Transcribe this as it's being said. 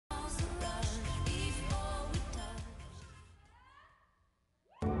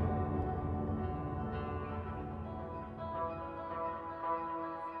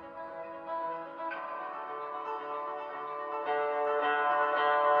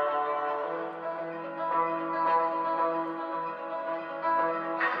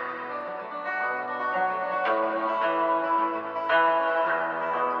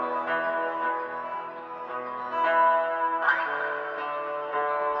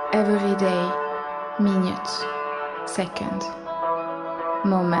Every day, minute, second,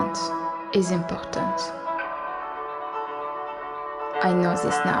 moment is important. I know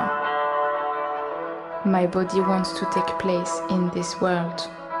this now. My body wants to take place in this world.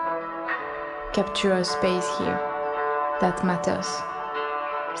 Capture a space here that matters.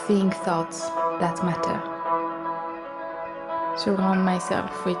 Think thoughts that matter. Surround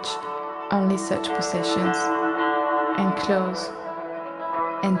myself with only such possessions and clothes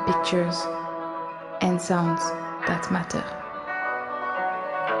and pictures and sounds that matter.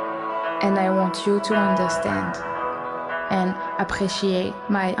 And I want you to understand and appreciate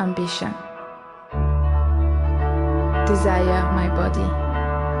my ambition. Desire my body,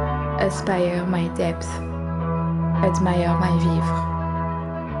 aspire my depth, admire my vivre.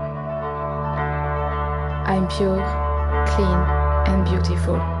 I'm pure, clean and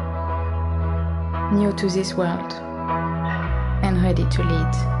beautiful, new to this world and ready to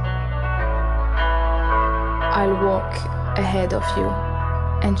lead. I'll walk ahead of you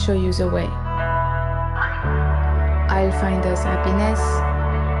and show you the way. I'll find us happiness.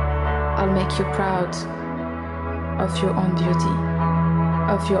 I'll make you proud of your own beauty,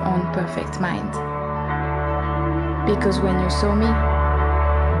 of your own perfect mind. Because when you saw me,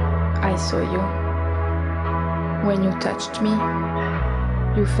 I saw you. When you touched me,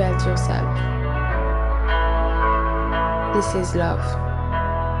 you felt yourself. This is love.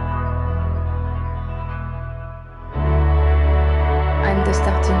 I'm the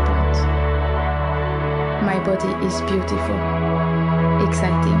starting point. My body is beautiful,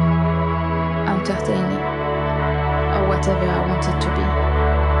 exciting, entertaining, or whatever I want it to be.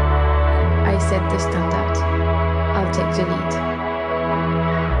 I set the standard. I'll take the lead.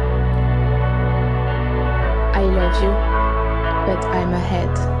 I love you, but I'm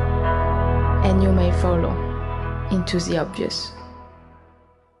ahead, and you may follow into the obvious.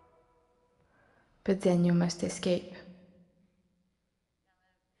 But then you must escape.